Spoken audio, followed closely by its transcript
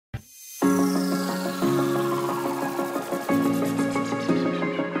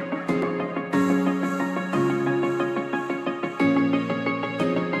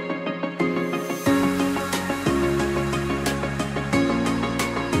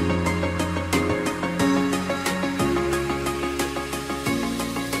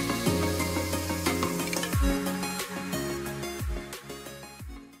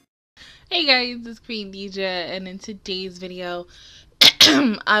Hey guys, it's Queendija, and in today's video,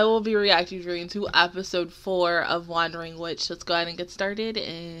 I will be reacting to episode 4 of Wandering Witch. Let's go ahead and get started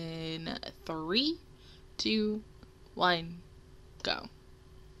in 3, 2, 1, go.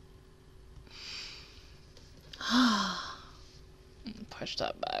 Push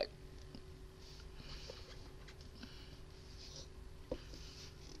that back.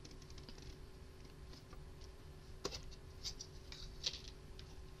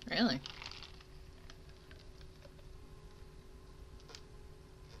 Really?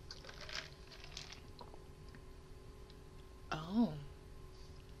 Oh.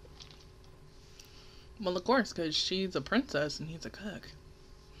 Well, of course, because she's a princess and he's a cook.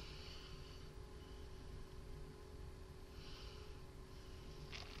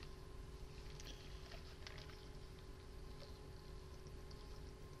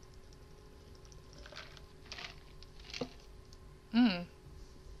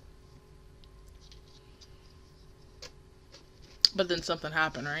 But then something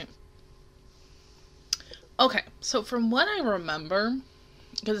happened, right? Okay, so from what I remember,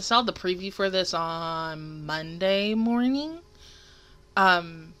 because I saw the preview for this on Monday morning,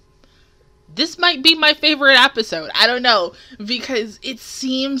 this might be my favorite episode. I don't know, because it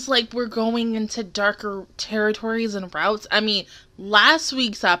seems like we're going into darker territories and routes. I mean, last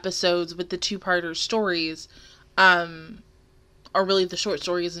week's episodes with the two-parter stories, or really the short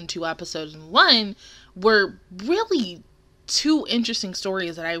stories in 2 episodes in 1, were really 2 interesting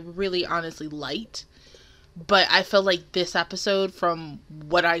stories that I really honestly liked. But I feel like this episode, from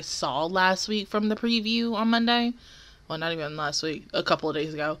what I saw last week from the preview on Monday, well, not even last week, a couple of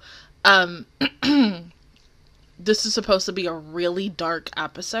days ago, this is supposed to be a really dark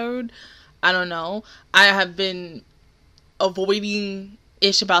episode. I don't know. I have been avoiding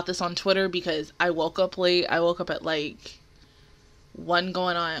ish about this on Twitter because I woke up late. I woke up at like 1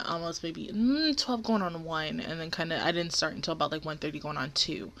 going on, almost maybe 12 going on 1, and then I didn't start until about like 1:30 going on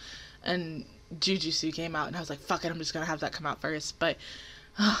 2, and Jujutsu came out, and I was like, fuck it, I'm just gonna have that come out first. But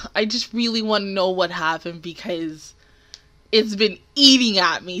I just really want to know what happened, because it's been eating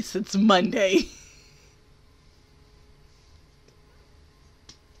at me since Monday.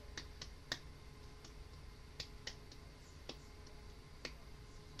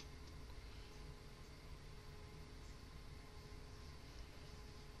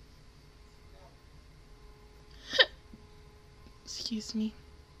 Excuse me.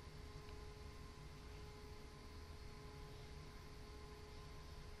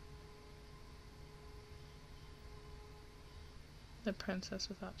 The princess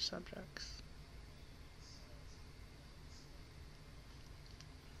without subjects.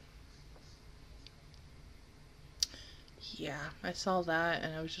 Yeah, I saw that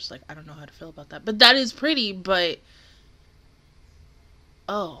and I was just like, I don't know how to feel about that. But that is pretty, but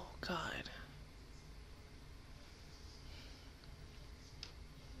oh god.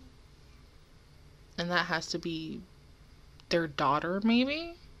 And that has to be their daughter,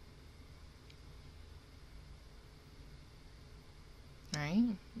 maybe?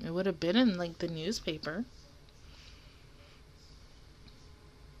 Right? It would have been in, like, the newspaper.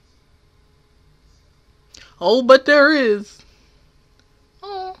 Oh, but there is.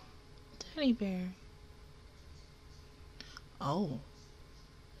 Oh, teddy bear. Oh.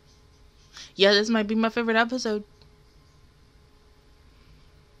 Yeah, this might be my favorite episode.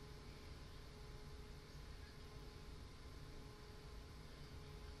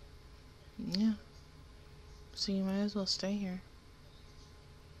 Yeah. So you might as well stay here.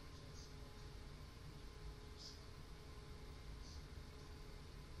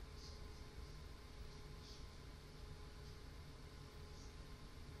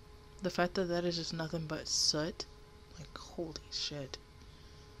 The fact that that is just nothing but soot. Like, holy shit.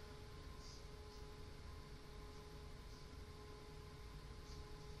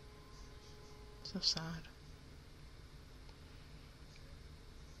 So sad.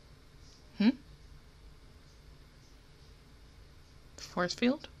 Force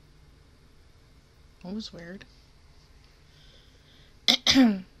field? That was weird.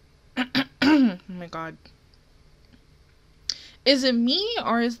 Oh my god. Is it me,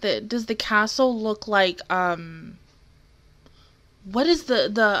 or does the castle look like, what is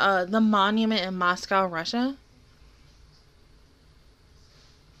the monument in Moscow, Russia?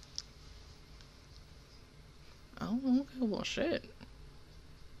 Oh, okay, well shit.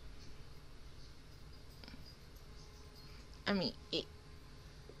 I mean,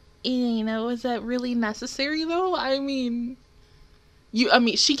 you know, is that really necessary though? I mean,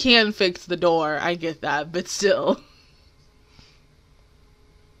 she can fix the door, I get that, but still.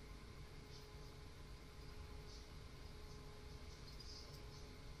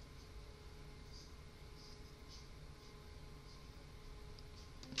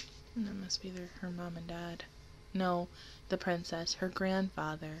 That must be her mom and dad. No, the princess, her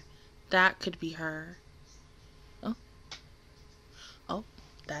grandfather. That could be her. Oh. Oh,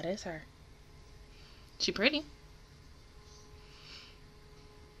 that is her. She pretty.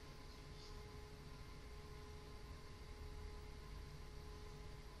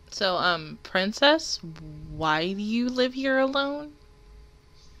 So, princess, why do you live here alone?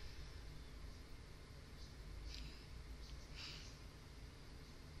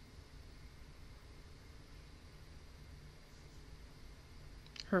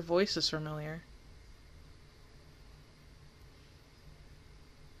 Her voice is familiar.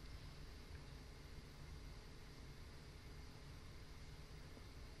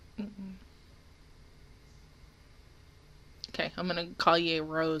 Okay, I'm gonna call you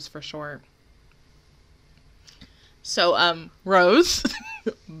Rose for short. So, Rose,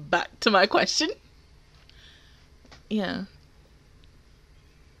 back to my question. Yeah.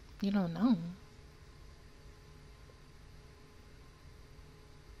 You don't know.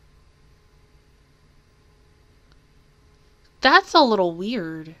 That's a little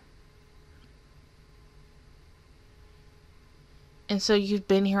weird. And so you've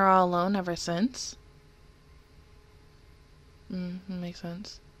been here all alone ever since? That makes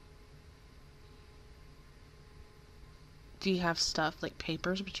sense. Do you have stuff like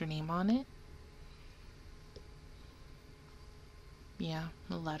papers with your name on it? Yeah,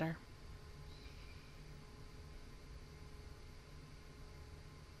 a letter.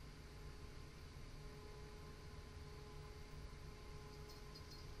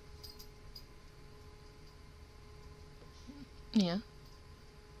 Yeah.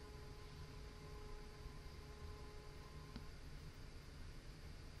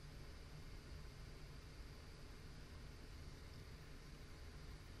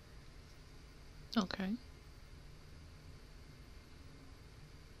 Okay.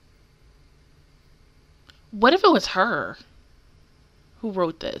 What if it was her who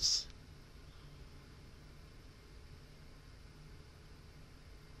wrote this?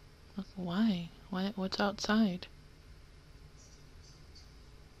 Why? What's outside?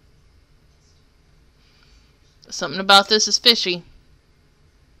 Something about this is fishy.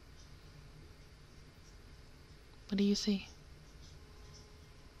 What do you see?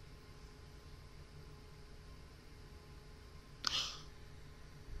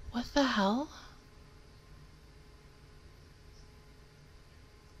 What the hell?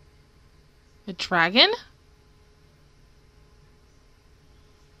 A dragon?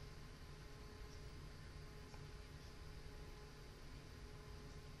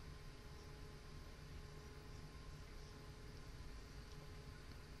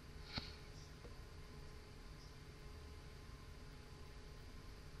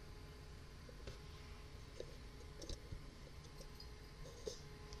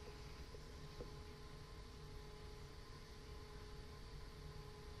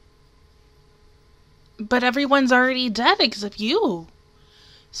 But everyone's already dead except you.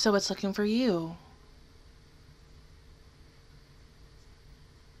 So it's looking for you.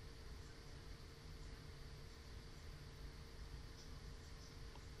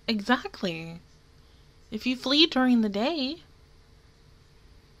 Exactly. If you flee during the day.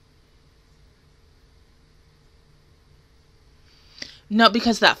 No,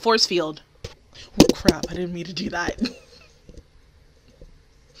 because that force field. Oh crap, I didn't mean to do that.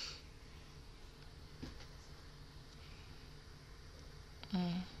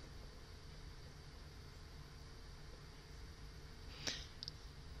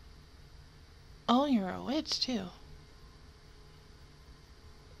 Oh, you're a witch too.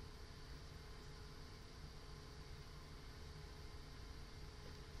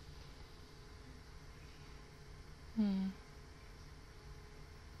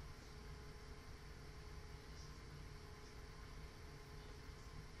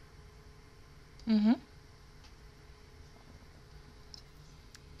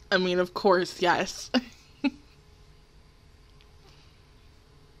 I mean, of course, yes.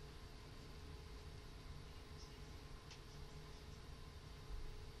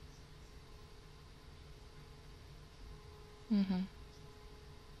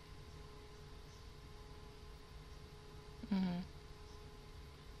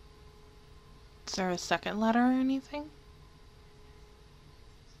 Is there a second letter or anything?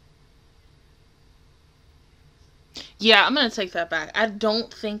 Yeah, I'm gonna take that back. I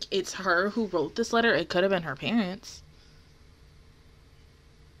don't think it's her who wrote this letter. It could have been her parents.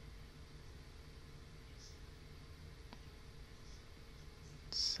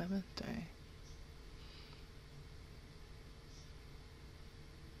 Seventh day.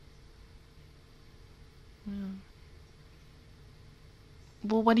 Yeah.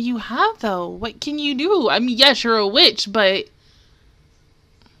 Well, what do you have, though? What can you do? I mean, yes, you're a witch, but...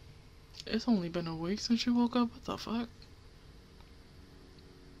 It's only been a week since you woke up. What the fuck?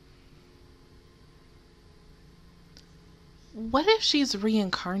 What if she's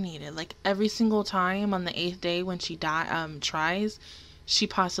reincarnated? Like, every single time on the 8th day when she tries, she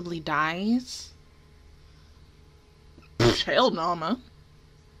possibly dies? Hell no, man.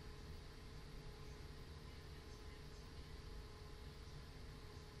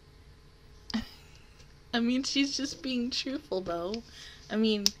 I mean, she's just being truthful, though. I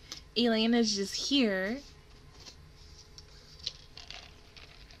mean, Elaina's just here.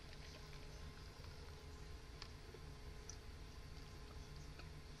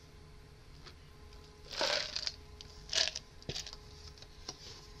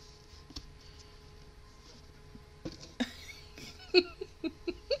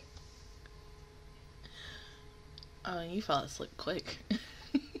 Oh, you fell asleep quick.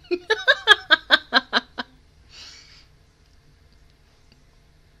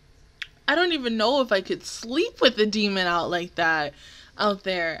 I don't even know if I could sleep with a demon out like that out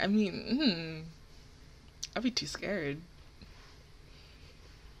there. I mean, I'd be too scared.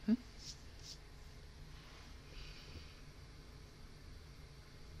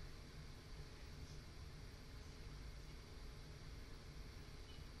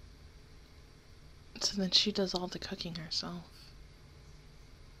 So then she does all the cooking herself.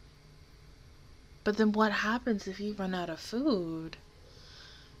 But then what happens if you run out of food?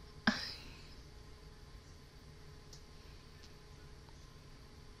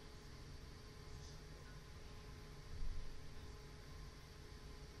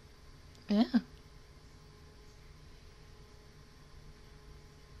 Yeah.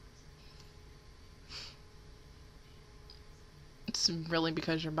 It's really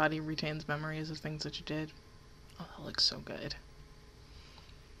because your body retains memories of things that you did. Oh, that looks so good.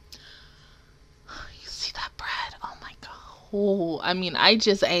 You see that bread? Oh my god. Oh, I mean, I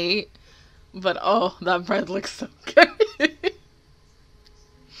just ate, but oh, that bread looks so good.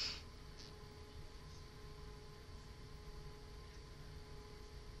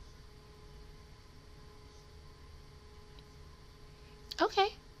 Okay.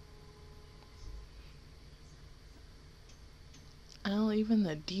 Oh, even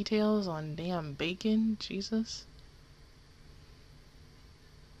the details on damn bacon, Jesus.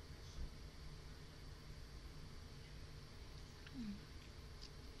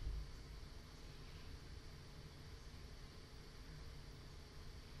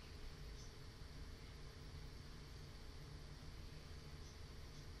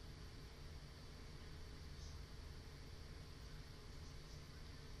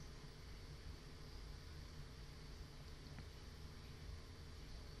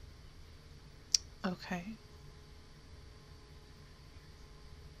 Okay.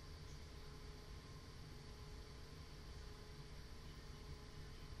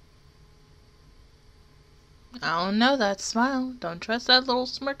 I don't know that smile. Don't trust that little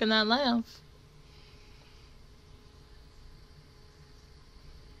smirk and that laugh.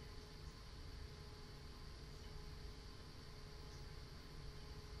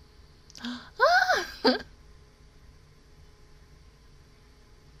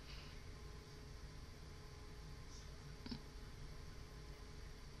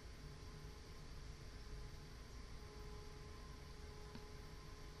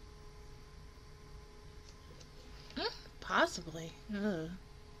 Possibly. Ugh.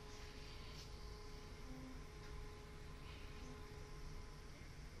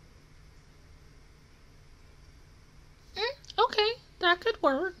 Okay, that could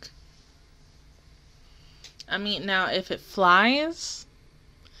work. I mean, now if it flies,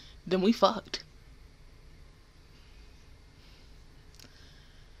 then we fucked.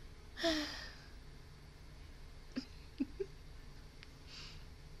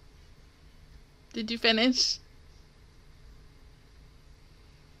 Did you finish?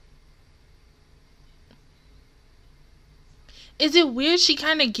 Is it weird she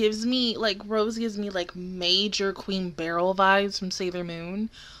kind of gives me, like, Rose gives me, like, major Queen Beryl vibes from Sailor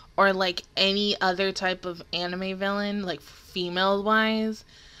Moon? Or, like, any other type of anime villain, like, female-wise?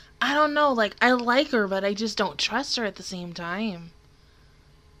 I don't know, like, I like her, but I just don't trust her at the same time.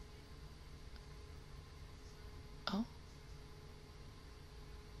 Oh.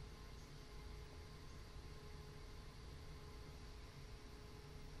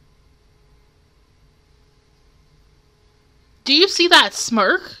 Do you see that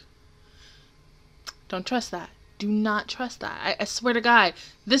smirk? Don't trust that. Do not trust that. I swear to God,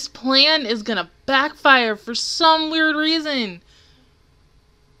 this plan is gonna backfire for some weird reason.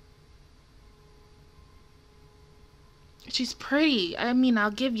 She's pretty. I mean,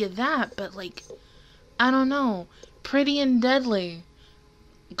 I'll give you that, but like, I don't know. Pretty and deadly.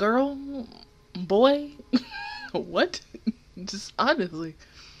 Girl? Boy? What? Just honestly.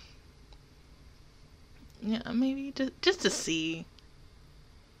 Yeah, maybe just to see.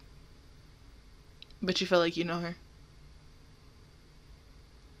 But you feel like you know her?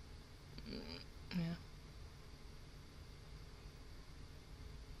 Yeah.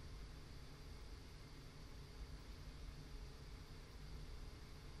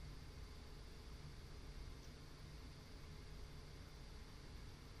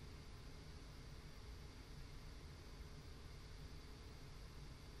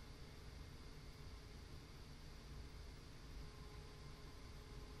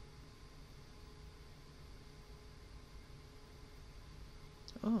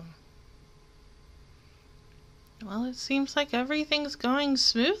 Oh. Well, it seems like everything's going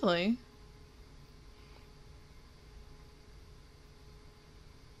smoothly.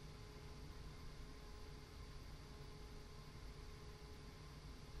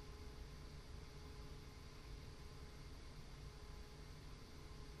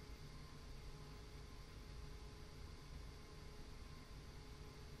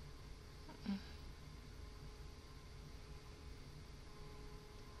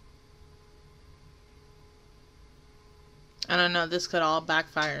 I don't know, this could all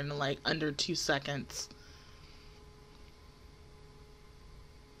backfire in like under 2 seconds.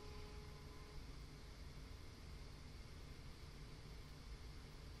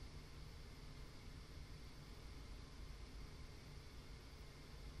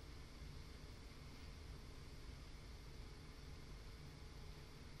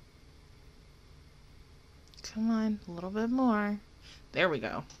 Come on, a little bit more. There we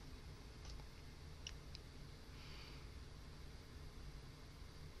go.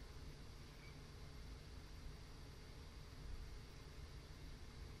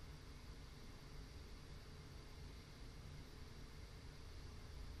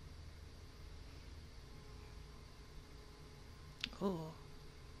 Oh.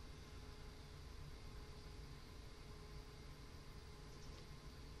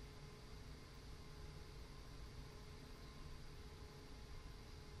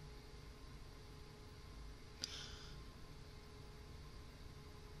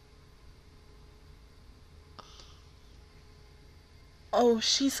 Oh,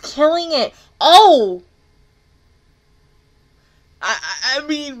 she's killing it. Oh! I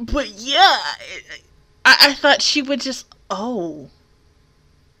mean, but yeah. I thought she would just... Oh.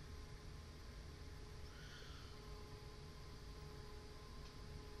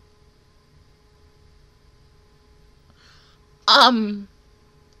 Um...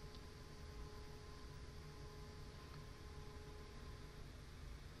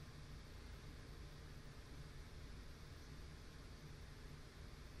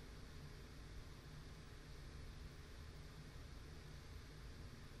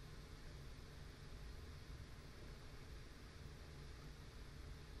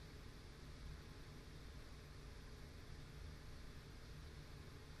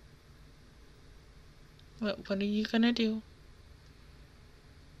 What are you gonna do?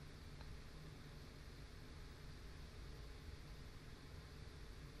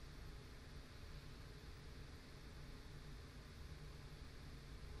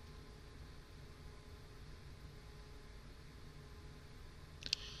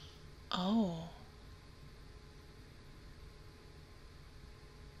 Oh.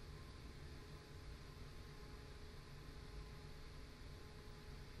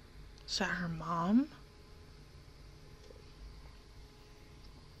 Is that her mom?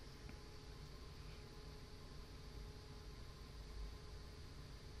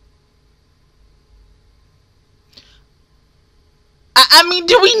 I mean,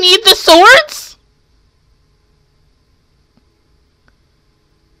 do we need the swords?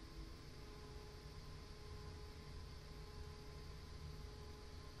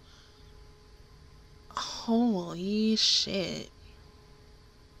 Holy shit.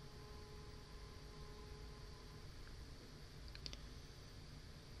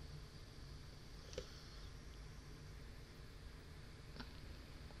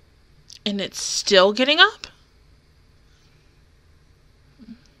 And it's still getting up?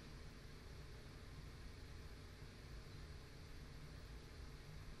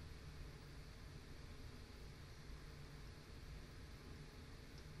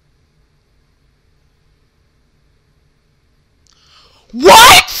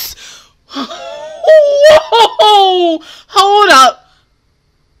 What? Whoa! Hold up.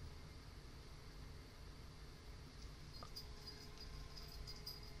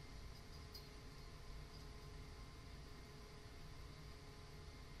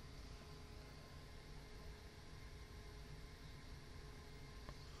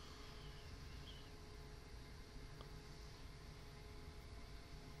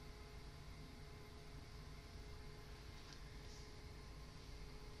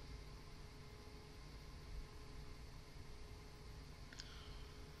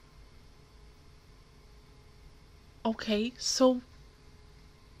 Okay, so...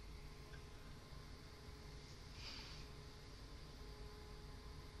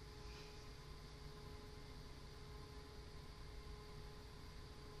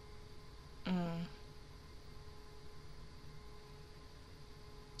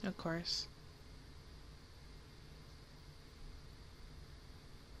 Of course.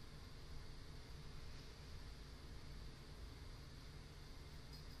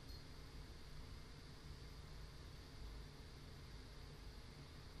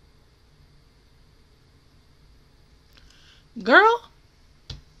 Girl?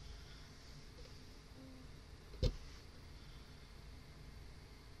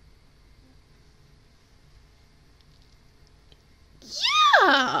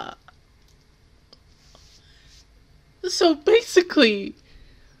 Yeah! So basically...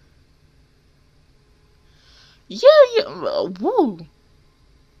 Yeah, woo!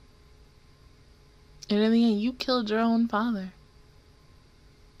 And in the end, you killed your own father.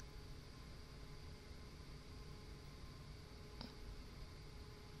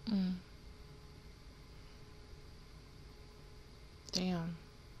 Damn.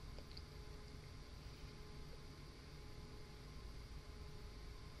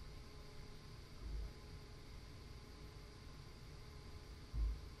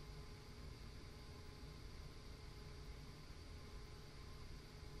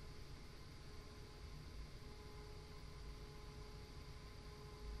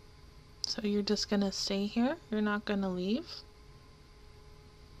 So you're just gonna stay here? You're not gonna leave?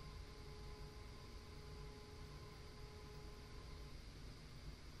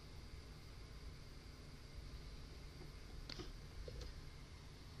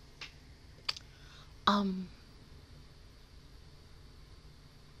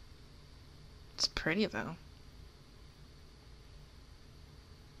 It's pretty though.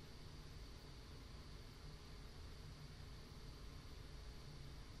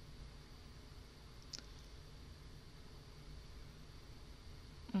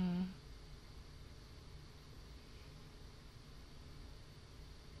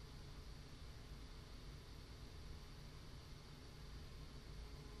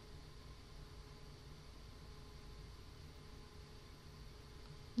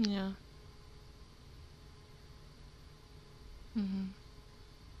 Yeah.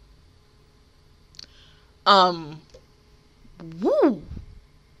 Woo.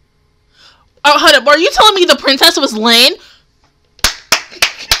 Oh, hold up. Are you telling me the princess was Lynn?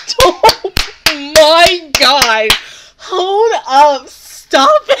 Oh my god. Hold up.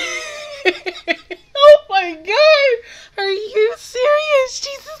 Stop it. Oh my god. Are you serious?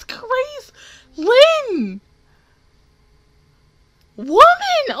 Jesus Christ. Lynn. Woman.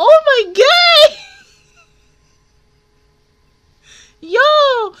 Oh my god.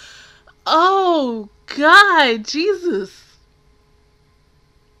 Yo. Oh god. Jesus.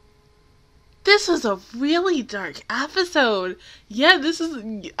 This was a really dark episode. Yeah, this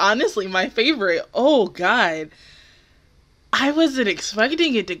is honestly my favorite. Oh, God. I wasn't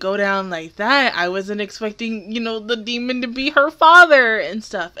expecting it to go down like that. I wasn't expecting, the demon to be her father and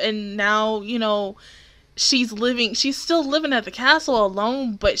stuff. And now, she's still living at the castle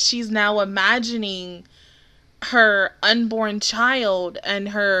alone, but she's now imagining her unborn child and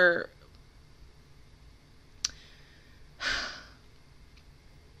her...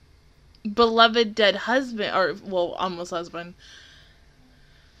 beloved dead husband, or almost husband,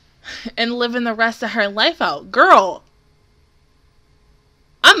 and living the rest of her life out. Girl,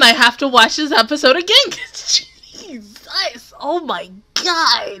 I might have to watch this episode again. Jesus, oh my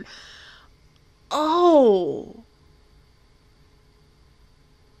god. Oh,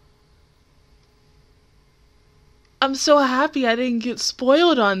 I'm so happy I didn't get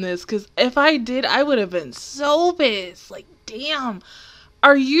spoiled on this, because if I did, I would have been so pissed. Like, damn.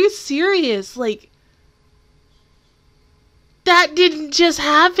 Are you serious? Like, that didn't just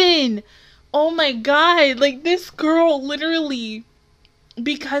happen. Oh my god. Like, this girl literally,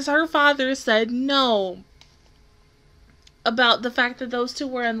 because her father said no about the fact that those two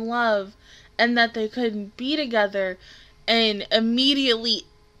were in love and that they couldn't be together, and immediately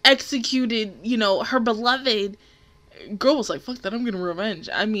executed, her beloved, girl was like, fuck that, I'm getting revenge.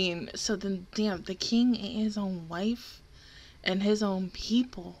 I mean, so then, damn, the king ate his own wife and his own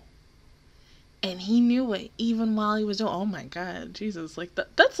people, and he knew it even while he was doing... Oh my god, Jesus. Like,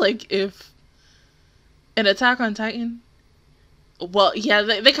 that's like if in Attack on Titan... Well, yeah,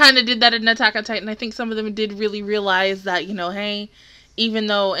 they kind of did that in Attack on Titan. I think some of them did really realize that, hey, even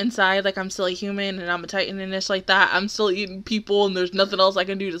though inside, like, I'm still a human and I'm a Titan and it's like that, I'm still eating people and there's nothing else I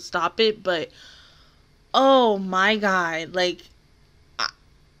can do to stop it. But, oh my god, like,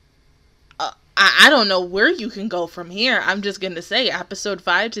 I don't know where you can go from here. I'm just going to say episode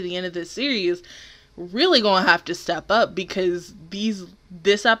 5 to the end of this series really going to have to step up, because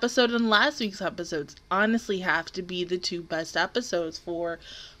this episode and last week's episodes honestly have to be the 2 best episodes for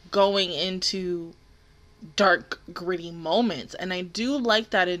going into dark, gritty moments. And I do like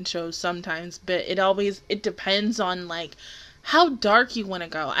that in shows sometimes, but it depends on like how dark you want to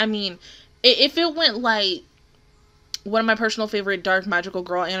go. I mean, if it went like one of my personal favorite dark magical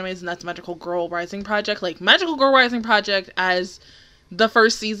girl animes, and that's Magical Girl Rising Project. Like, Magical Girl Rising Project as the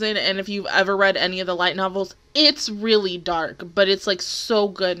first season, and if you've ever read any of the light novels, it's really dark, but it's like so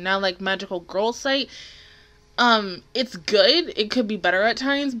good. Now, like Magical Girl Site, it's good. It could be better at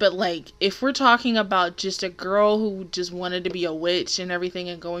times, but like, if we're talking about just a girl who just wanted to be a witch and everything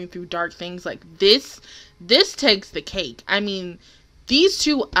and going through dark things, like this takes the cake. I mean, these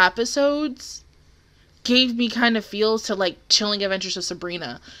 2 episodes gave me kind of feels to like Chilling Adventures of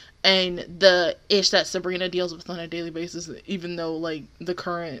Sabrina and the ish that Sabrina deals with on a daily basis, even though like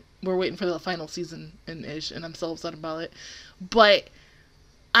we're waiting for the final season and ish, and I'm so upset about it. But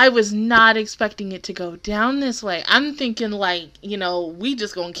I was not expecting it to go down this way. I'm thinking like, you know, we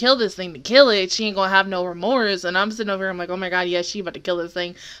just gonna kill this thing to kill it. She ain't gonna have no remorse. And I'm sitting over here, I'm like, oh my god, yes, she about to kill this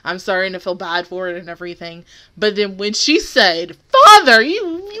thing. I'm starting to feel bad for it and everything. But then when she said, Father,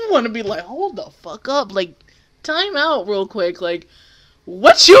 you want to be like, hold the fuck up. Like, time out real quick. Like,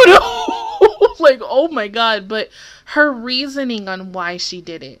 what you do? Like, oh my god. But her reasoning on why she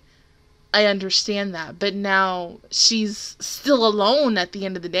did it, I understand that, but now she's still alone at the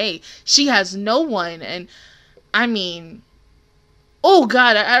end of the day. She has no one, and I mean, oh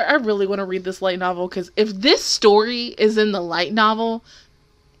god, I really want to read this light novel, because if this story is in the light novel,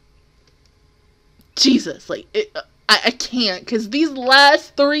 Jesus, like, I can't, because these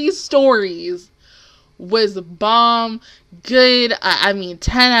last 3 stories was bomb, good. I mean,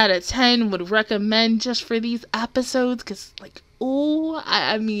 10 out of 10 would recommend just for these episodes, because, like, oh,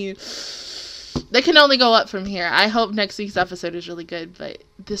 I mean, they can only go up from here. I hope next week's episode is really good, but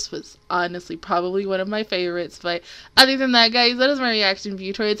this was honestly probably one of my favorites. But other than that, guys, that is my reaction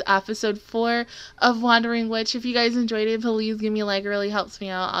view towards episode 4 of Wandering Witch. If you guys enjoyed it, please give me a like. It really helps me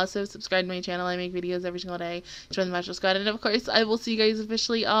out. Also, subscribe to my channel. I make videos every single day. Join the Magical Squad. And of course, I will see you guys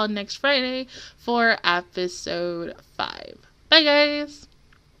officially on next Friday for episode 5. Bye, guys!